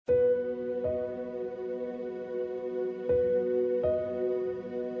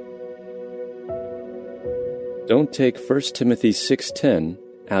Don't take 1 Timothy 6:10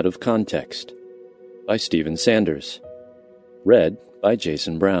 out of context, by Stephen Sanders. Read by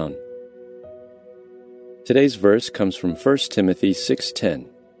Jason Brown. Today's verse comes from 1 Timothy 6:10.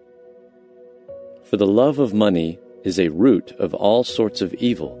 For the love of money is a root of all sorts of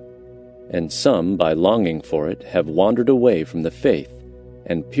evil, and some, by longing for it, have wandered away from the faith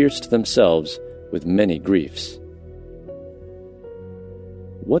and pierced themselves with many griefs.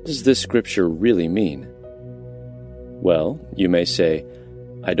 What does this scripture really mean? Well, you may say,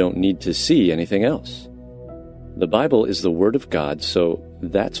 I don't need to see anything else. The Bible is the Word of God, so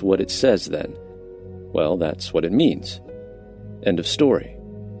that's what it says then. Well, that's what it means. End of story.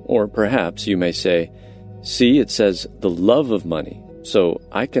 Or perhaps you may say, see, it says the love of money, so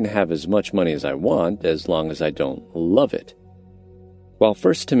I can have as much money as I want as long as I don't love it. While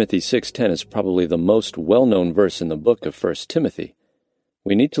 1 Timothy 6:10 is probably the most well-known verse in the book of 1 Timothy,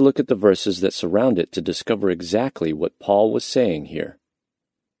 we need to look at the verses that surround it to discover exactly what Paul was saying here.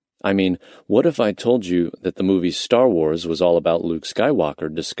 I mean, what if I told you that the movie Star Wars was all about Luke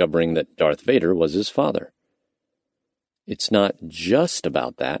Skywalker discovering that Darth Vader was his father? It's not just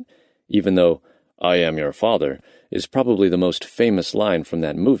about that, even though "I am your father" is probably the most famous line from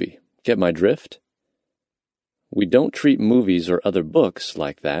that movie. Get my drift? We don't treat movies or other books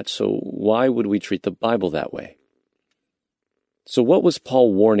like that, so why would we treat the Bible that way? So what was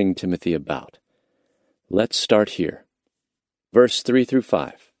Paul warning Timothy about? Let's start here. Verse 3 through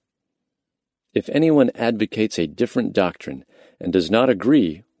 5. If anyone advocates a different doctrine and does not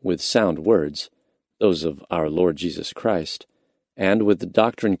agree with sound words, those of our Lord Jesus Christ, and with the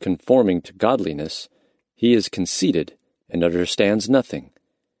doctrine conforming to godliness, he is conceited and understands nothing.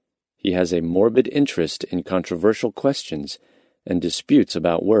 He has a morbid interest in controversial questions and disputes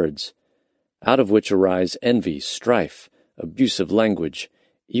about words, out of which arise envy, strife, abusive language,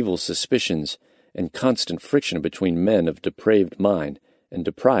 evil suspicions, and constant friction between men of depraved mind and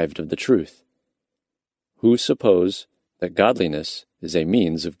deprived of the truth, who suppose that godliness is a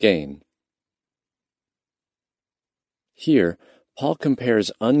means of gain. Here, Paul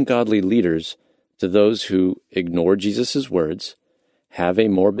compares ungodly leaders to those who ignore Jesus' words, have a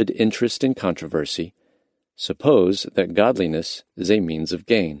morbid interest in controversy, suppose that godliness is a means of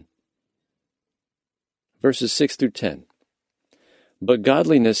gain. Verses 6 through 10. But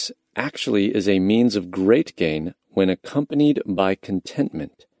godliness actually is a means of great gain when accompanied by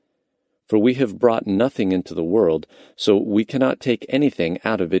contentment. For we have brought nothing into the world, so we cannot take anything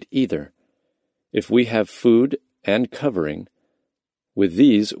out of it either. If we have food and covering, with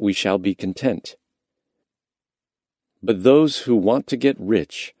these we shall be content. But those who want to get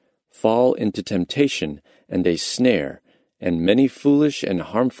rich fall into temptation and a snare, and many foolish and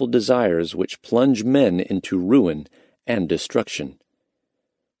harmful desires which plunge men into ruin and destruction.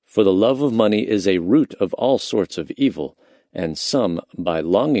 For the love of money is a root of all sorts of evil, and some, by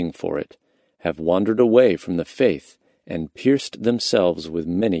longing for it, have wandered away from the faith and pierced themselves with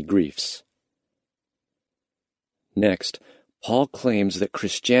many griefs. Next, Paul claims that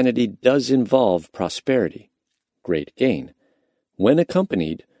Christianity does involve prosperity, great gain, when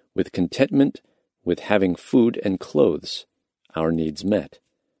accompanied with contentment with having food and clothes, our needs met.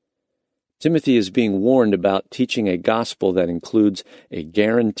 Timothy is being warned about teaching a gospel that includes a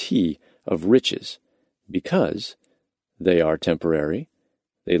guarantee of riches, because they are temporary,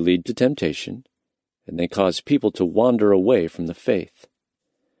 they lead to temptation, and they cause people to wander away from the faith.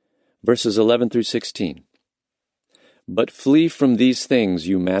 Verses 11 through 16. But flee from these things,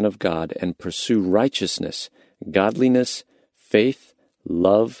 you man of God, and pursue righteousness, godliness, faith,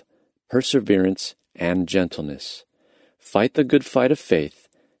 love, perseverance, and gentleness. Fight the good fight of faith.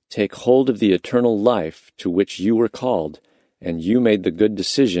 Take hold of the eternal life to which you were called, and you made the good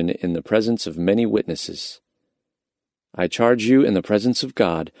decision in the presence of many witnesses. I charge you in the presence of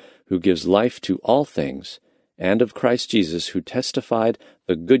God, who gives life to all things, and of Christ Jesus, who testified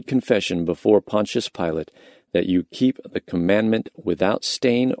the good confession before Pontius Pilate, that you keep the commandment without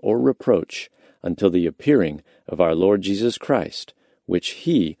stain or reproach until the appearing of our Lord Jesus Christ, which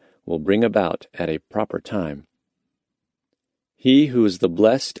he will bring about at a proper time. He who is the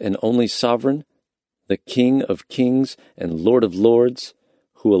blessed and only sovereign, the King of kings and Lord of lords,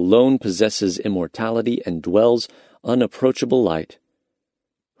 who alone possesses immortality and dwells unapproachable light,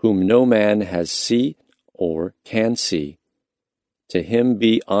 whom no man has seen or can see, to him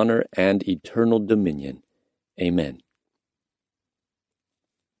be honor and eternal dominion. Amen.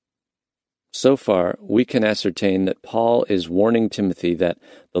 So far, we can ascertain that Paul is warning Timothy that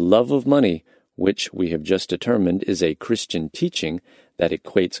the love of money, which we have just determined is a Christian teaching that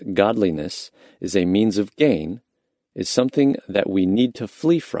equates godliness, is a means of gain, is something that we need to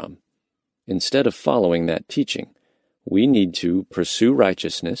flee from. instead of following that teaching, we need to pursue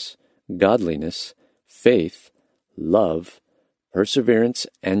righteousness, godliness, faith, love, perseverance,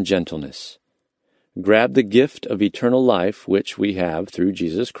 and gentleness. Grab the gift of eternal life which we have through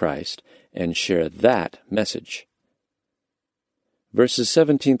Jesus Christ and share that message. Verses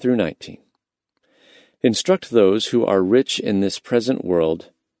 17 through 19. Instruct those who are rich in this present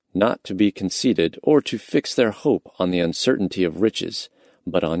world not to be conceited or to fix their hope on the uncertainty of riches,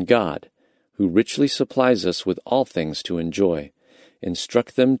 but on God, who richly supplies us with all things to enjoy.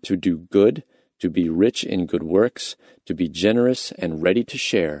 Instruct them to do good, to be rich in good works, to be generous and ready to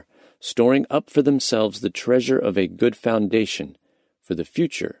share, storing up for themselves the treasure of a good foundation for the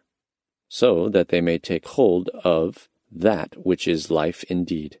future, so that they may take hold of that which is life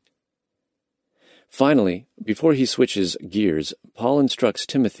indeed. Finally, before he switches gears, Paul instructs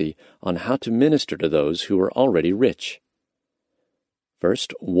Timothy on how to minister to those who are already rich.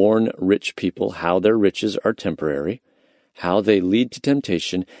 First, warn rich people how their riches are temporary, how they lead to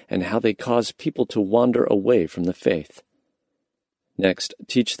temptation, and how they cause people to wander away from the faith. Next,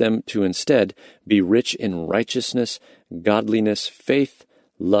 teach them to instead be rich in righteousness, godliness, faith,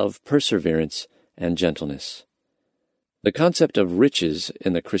 love, perseverance, and gentleness. The concept of riches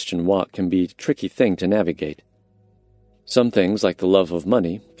in the Christian walk can be a tricky thing to navigate. Some things, like the love of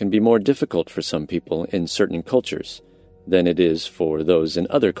money, can be more difficult for some people in certain cultures than it is for those in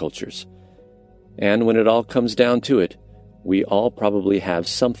other cultures. And when it all comes down to it, we all probably have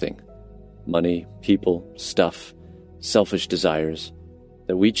something, money, people, stuff, selfish desires,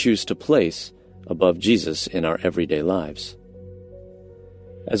 that we choose to place above Jesus in our everyday lives.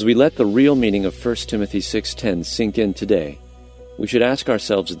 As we let the real meaning of 1 Timothy 6:10 sink in today, we should ask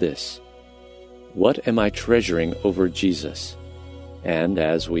ourselves this: what am I treasuring over Jesus? And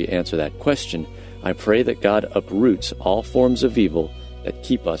as we answer that question, I pray that God uproots all forms of evil that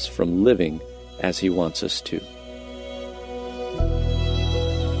keep us from living as He wants us to.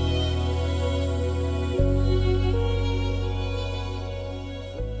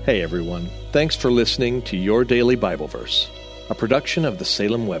 Hey everyone, thanks for listening to Your Daily Bible Verse, a production of the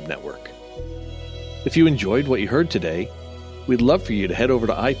Salem Web Network. If you enjoyed what you heard today, we'd love for you to head over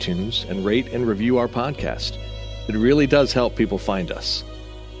to iTunes and rate and review our podcast. It really does help people find us.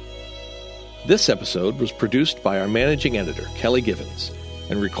 This episode was produced by our managing editor, Kelly Givens,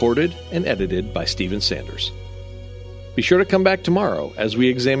 and recorded and edited by Stephen Sanders. Be sure to come back tomorrow as we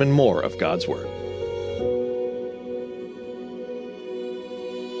examine more of God's Word.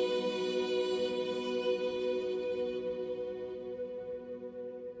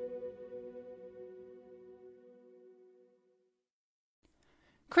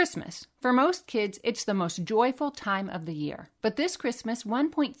 Christmas. For most kids, it's the most joyful time of the year. But this Christmas,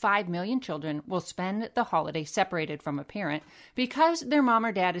 1.5 million children will spend the holiday separated from a parent because their mom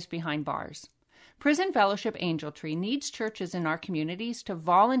or dad is behind bars. Prison Fellowship Angel Tree needs churches in our communities to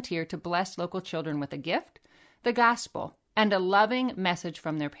volunteer to bless local children with a gift, the gospel, and a loving message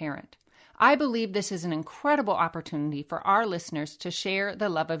from their parent. I believe this is an incredible opportunity for our listeners to share the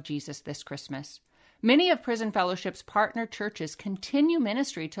love of Jesus this Christmas. Many of Prison Fellowship's partner churches continue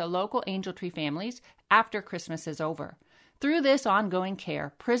ministry to local Angel Tree families after Christmas is over. Through this ongoing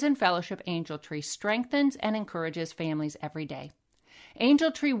care, Prison Fellowship Angel Tree strengthens and encourages families every day.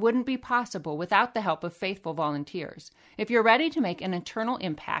 Angel Tree wouldn't be possible without the help of faithful volunteers. If you're ready to make an eternal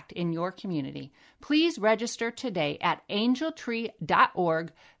impact in your community, please register today at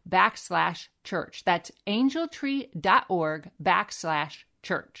angeltree.org/church. That's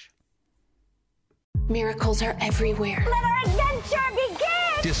angeltree.org/church. Miracles are everywhere. Let our adventure begin!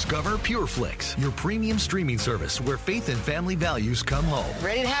 Discover PureFlix, your premium streaming service where faith and family values come home.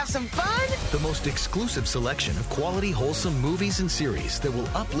 Ready to have some fun? The most exclusive selection of quality, wholesome movies and series that will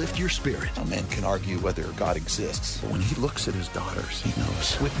uplift your spirit. A man can argue whether God exists, but when he looks at his daughters, he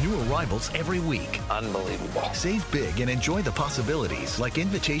knows. With new arrivals every week. Unbelievable. Save big and enjoy the possibilities, like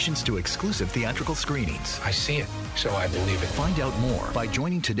invitations to exclusive theatrical screenings. I see it, so I believe it. Find out more by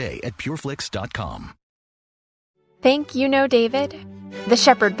joining today at pureflix.com. Think you know David? The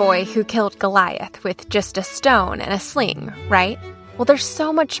shepherd boy who killed Goliath with just a stone and a sling, right? Well, there's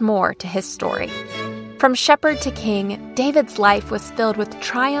so much more to his story. From shepherd to king, David's life was filled with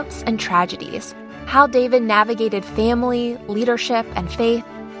triumphs and tragedies. How David navigated family, leadership, and faith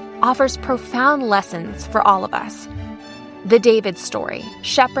offers profound lessons for all of us. The David Story,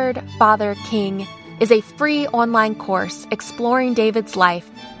 Shepherd, Father, King, is a free online course exploring David's life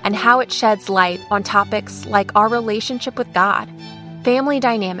and how it sheds light on topics like our relationship with God, family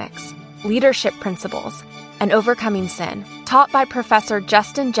dynamics, leadership principles, and overcoming sin, taught by Professor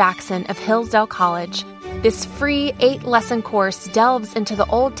Justin Jackson of Hillsdale College This free 8-lesson course delves into the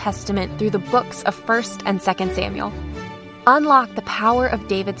Old Testament through the books of 1st and 2nd Samuel. Unlock the power of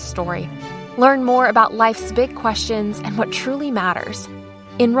David's story. Learn more about life's big questions and what truly matters.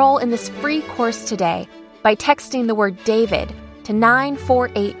 Enroll in this free course today by texting the word David to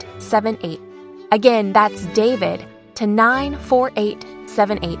 94878. Again, that's David to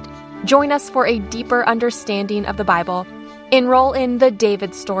 94878. Join us for a deeper understanding of the Bible. Enroll in the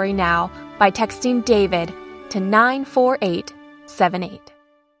David story now by texting David to 94878.